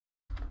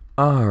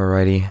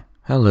Alrighty,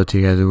 hello to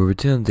you guys. We're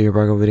returning to the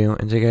Bargo video,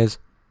 and today, guys,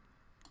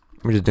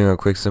 we're just doing a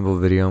quick, simple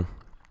video,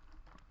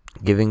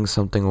 giving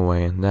something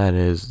away, and that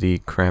is the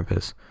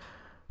Krampus.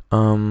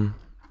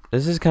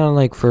 This is kind of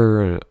like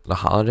for the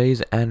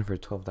holidays and for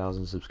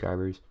 12,000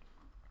 subscribers.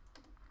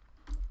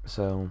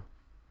 So,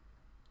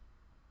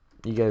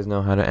 you guys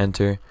know how to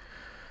enter.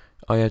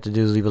 All you have to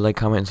do is leave a like,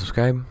 comment, and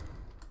subscribe.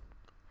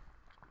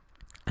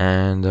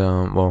 And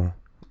well,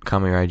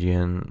 comment your IG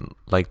and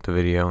like the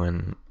video,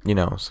 and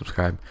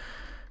subscribe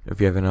if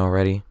you haven't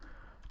already,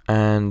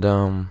 and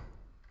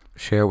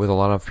share it with a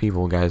lot of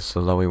people, guys,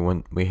 so that way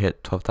when we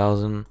hit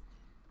 12,000,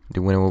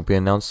 the winner will be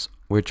announced.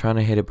 We're trying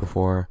to hit it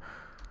before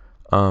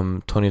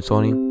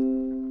 2020.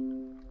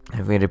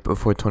 If we hit it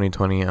before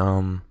 2020,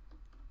 it'll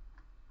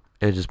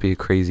just be a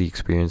crazy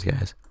experience,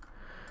 guys.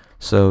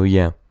 So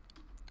yeah,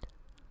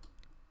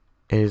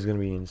 it is gonna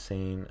be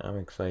insane. I'm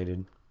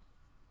excited.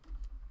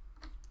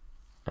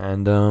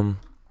 And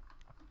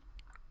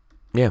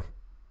yeah,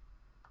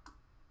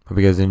 hope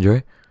you guys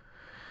enjoy.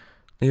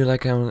 Leave a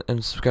like, comment,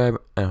 and subscribe,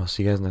 and I'll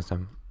see you guys next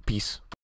time. Peace.